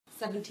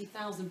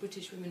70,000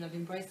 British women have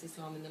embraced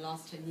Islam in the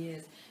last 10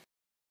 years.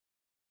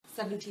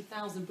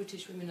 70,000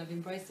 British women have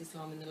embraced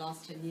Islam in the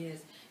last 10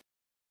 years.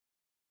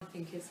 I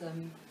think it's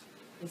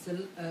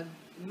a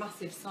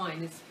massive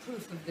sign. It's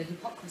proof of the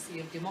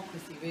hypocrisy of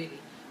democracy, really.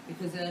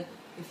 Because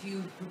if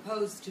you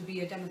propose to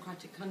be a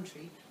democratic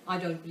country, I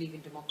don't believe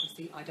in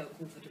democracy, I don't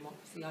call for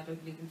democracy, I don't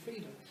believe in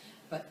freedom.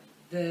 But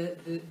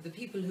the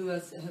people who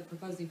are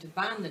proposing to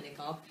ban the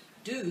niqab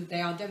they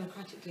are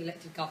democratically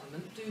elected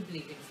government, do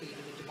believe in freedom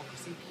and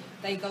democracy.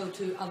 They go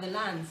to other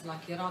lands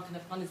like Iraq and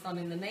Afghanistan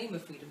in the name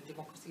of freedom and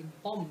democracy and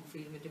bomb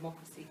freedom and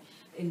democracy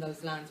in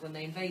those lands when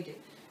they invade it.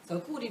 So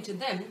according to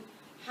them,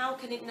 how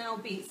can it now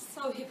be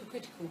so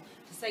hypocritical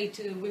to say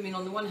to women,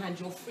 on the one hand,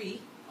 you're free,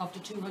 after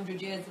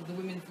 200 years of the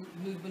women's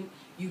movement,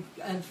 you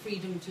earned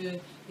freedom to,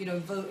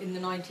 vote in the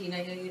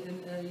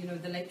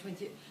the late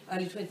 20th,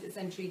 early 20th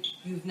century.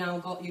 You've now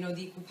got, the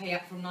Equal Pay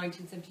Act from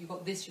 1970. You've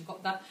got this, you've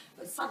got that.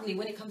 But suddenly,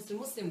 when it comes to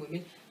Muslim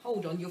women,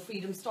 hold on, your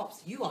freedom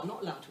stops. You are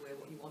not allowed to wear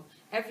what you want.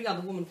 Every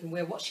other woman can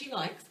wear what she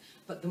likes,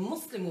 but the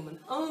Muslim woman,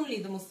 only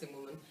the Muslim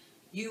woman,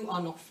 you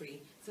are not free.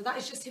 So that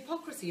is just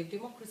hypocrisy of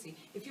democracy.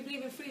 If you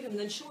believe in freedom,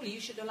 then surely you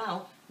should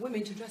allow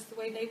women to dress the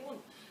way they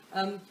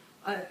want.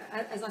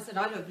 As I said,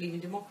 I don't believe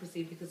in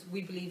democracy because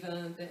we believe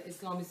that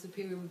Islam is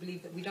superior. We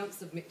believe that we don't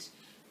submit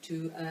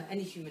to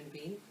any human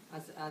being.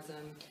 As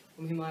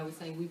Muhammad was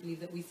saying, we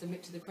believe that we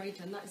submit to the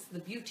Creator, and that's the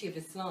beauty of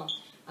Islam.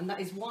 And that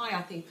is why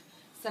I think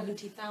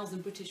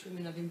 70,000 British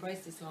women have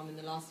embraced Islam in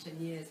the last 10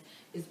 years,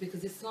 is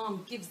because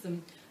Islam gives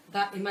them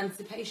that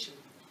emancipation.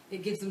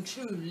 It gives them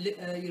true,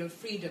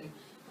 freedom,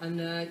 and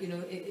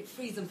it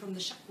frees them from the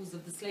shackles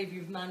of the slavery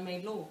of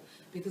man-made law.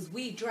 Because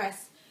we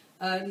dress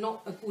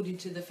not according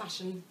to the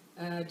fashion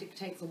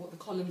dictates or what the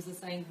columns are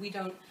saying. We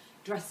don't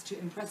dress to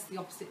impress the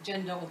opposite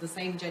gender or the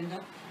same gender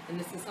in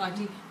the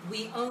society.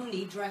 We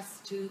only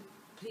dress to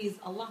please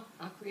Allah,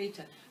 our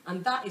Creator.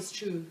 And that is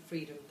true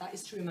freedom. That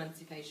is true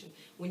emancipation.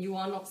 When you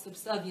are not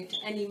subservient to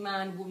any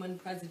man, woman,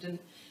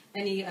 president,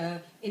 any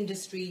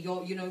industry,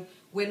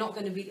 we're not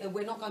going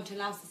to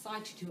allow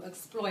society to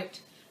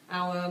exploit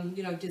our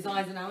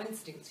desires and our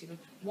instincts.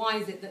 Why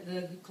is it that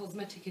the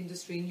cosmetic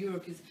industry in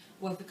Europe is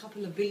worth a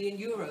couple of billion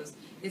euros?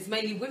 It's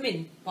mainly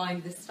women buying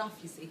this stuff,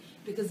 you see,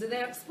 because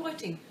they're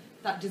exploiting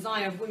that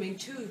desire of women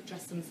to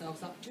dress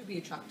themselves up, to be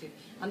attractive.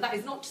 And that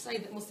is not to say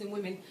that Muslim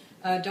women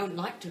don't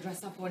like to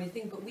dress up or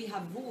anything, but we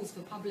have rules for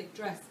public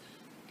dress.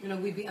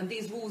 And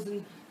these rules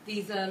and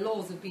these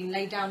laws have been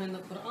laid down in the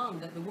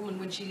Quran, that the woman,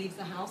 when she leaves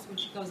the house, when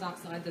she goes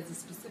outside, there's a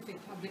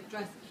specific public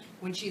dress.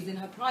 When she's in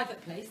her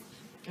private place,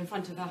 in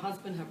front of her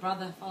husband, her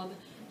brother, her father,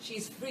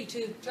 she's free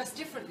to dress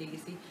differently, you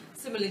see.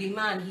 Similarly,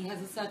 man, he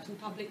has a certain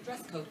public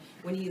dress code.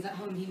 When he is at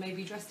home, he may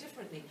be dressed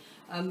differently.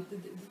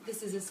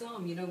 This is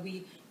Islam,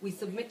 we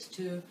submit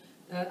to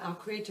our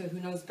Creator who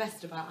knows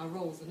best about our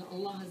roles. And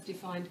Allah has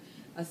defined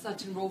a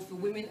certain role for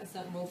women, a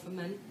certain role for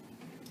men.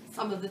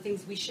 Some of the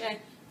things we share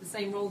the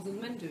same roles as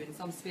men do in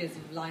some spheres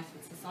of life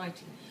and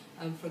society.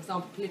 For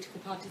example,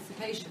 political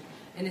participation.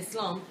 In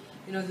Islam,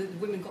 the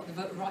women got the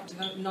right to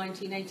vote in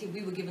 1980.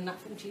 We were given that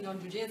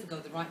 1,400 years ago,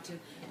 the right to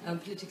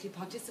politically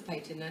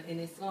participate in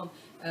Islam.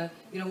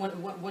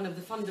 One of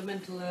the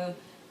fundamental,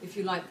 if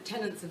you like,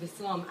 tenets of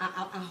Islam,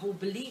 our whole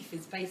belief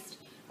is based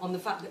on the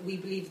fact that we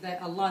believe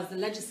that Allah is the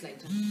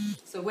legislator.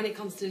 So when it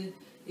comes to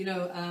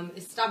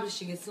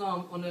establishing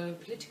Islam on a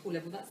political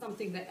level, that's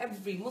something that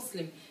every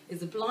Muslim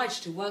is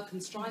obliged to work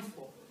and strive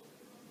for.